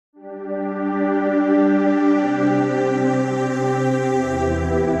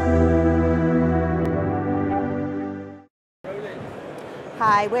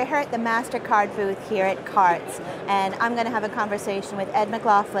Hi, we're here at the MasterCard booth here at CARTES, and I'm going to have a conversation with Ed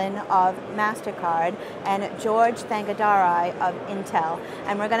McLaughlin of MasterCard and George Thangadari of Intel,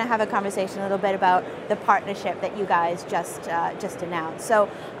 and we're going to have a conversation a little bit about the partnership that you guys just announced. So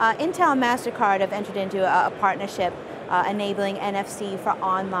Intel and MasterCard have entered into a partnership enabling NFC for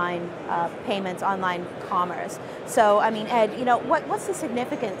online payments, online commerce. So, I mean, Ed, you know, what's the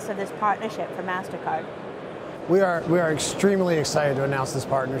significance of this partnership for MasterCard? We are extremely excited to announce this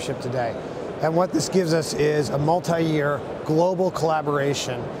partnership today. And what this gives us is a multi-year global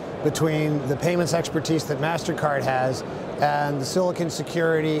collaboration between the payments expertise that MasterCard has and the silicon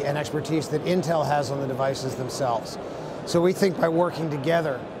security and expertise that Intel has on the devices themselves. So we think by working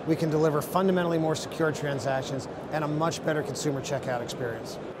together, we can deliver fundamentally more secure transactions and a much better consumer checkout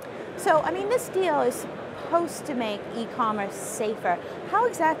experience. So, I mean, this deal is supposed to make e-commerce safer. How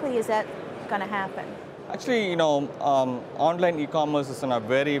exactly is that going to happen? Actually, you know, online e-commerce is on a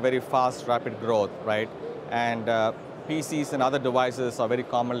very, very fast, rapid growth, right? And PCs and other devices are very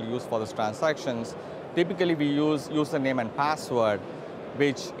commonly used for these transactions. Typically, we use username and password,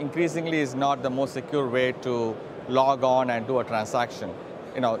 which increasingly is not the most secure way to log on and do a transaction.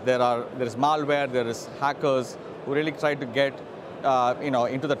 You know, there is malware, there is hackers who really try to get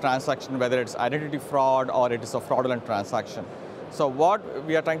into the transaction, whether it's identity fraud or it is a fraudulent transaction. So what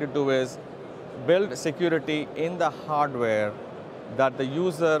we are trying to do is build security in the hardware that the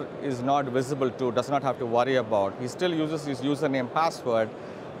user is not visible to, does not have to worry about. He still uses his username, password,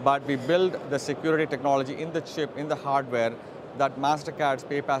 but we build the security technology in the chip, in the hardware, that MasterCard's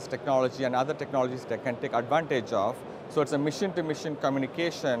PayPass technology and other technologies that can take advantage of. So it's a mission-to-mission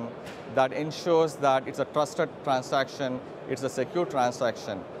communication that ensures that it's a trusted transaction, it's a secure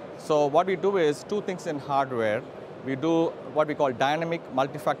transaction. So what we do is two things in hardware. We do what we call dynamic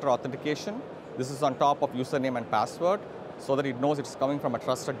multi-factor authentication. This is on top of username and password, so that it knows it's coming from a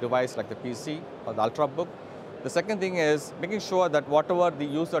trusted device like the PC or the Ultrabook. The second thing is making sure that whatever the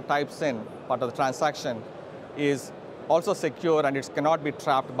user types in, part of the transaction, is also secure and it cannot be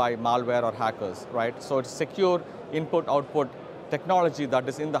trapped by malware or hackers, right? So it's secure input-output technology that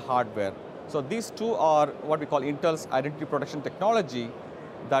is in the hardware. So these two are what we call Intel's identity protection technology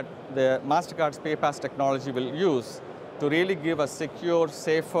that the MasterCard's PayPass technology will use to really give a secure,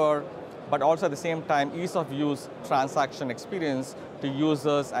 safer, but also at the same time ease of use transaction experience to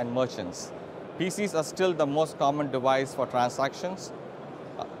users and merchants. PCs are still the most common device for transactions.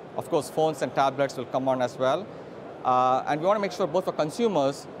 Of course, phones and tablets will come on as well. And we want to make sure both for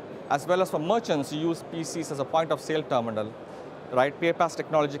consumers as well as for merchants who use PCs as a point of sale terminal, right? PayPass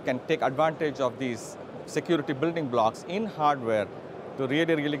technology can take advantage of these security building blocks in hardware to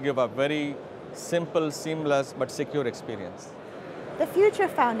really give a very simple, seamless, but secure experience. The Future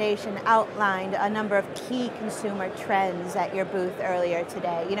Foundation outlined a number of key consumer trends at your booth earlier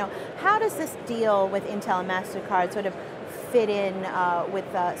today. You know, how does this deal with Intel and MasterCard sort of fit in with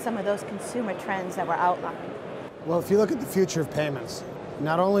some of those consumer trends that were outlined? Well, if you look at the future of payments,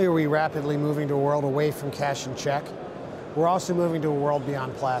 not only are we rapidly moving to a world away from cash and check, we're also moving to a world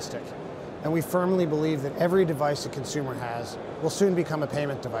beyond plastic. And we firmly believe that every device a consumer has will soon become a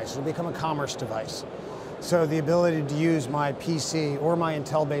payment device. It'll become a commerce device. So the ability to use my PC or my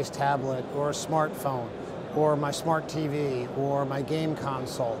Intel-based tablet or smartphone or my smart TV or my game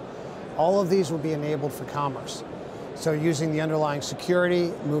console, all of these will be enabled for commerce. So using the underlying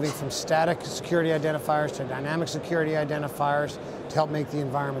security, moving from static security identifiers to dynamic security identifiers to help make the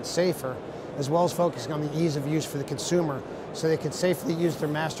environment safer, as well as focusing on the ease of use for the consumer so they can safely use their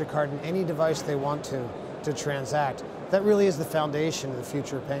MasterCard in any device they want to transact. That really is the foundation of the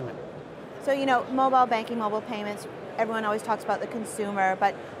future of payment. So, you know, mobile banking, mobile payments, everyone always talks about the consumer,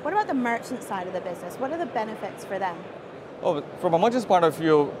 but what about the merchant side of the business? What are the benefits for them? Oh, from a merchant's point of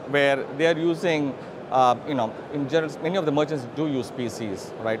view, where they're using, in general, many of the merchants do use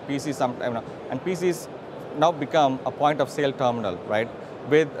PCs, right? And PCs now become a point of sale terminal, right?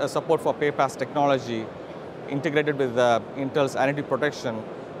 With support for PayPass technology integrated with Intel's identity protection,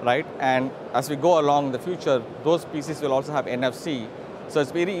 right? And as we go along in the future, those PCs will also have NFC. So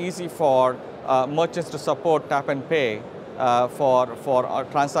it's very easy for merchants to support tap and pay for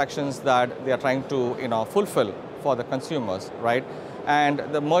transactions that they are trying to fulfill for the consumers, right? And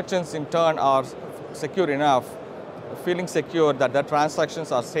the merchants in turn are secure enough, feeling secure that their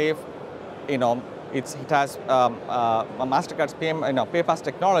transactions are safe. It has MasterCard's PayPass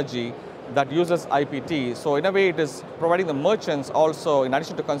technology that uses IPT. So in a way, it is providing the merchants also, in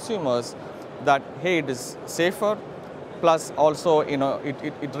addition to consumers, that hey, it is safer. Plus, also,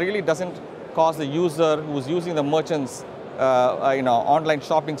 it really doesn't cause the user who's using the merchant's online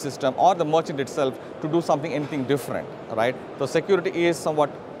shopping system or the merchant itself to do anything different, right? So security is somewhat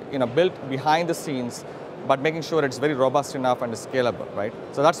built behind the scenes, but making sure it's very robust enough and scalable, right?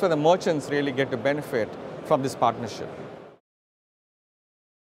 So that's where the merchants really get to benefit from this partnership.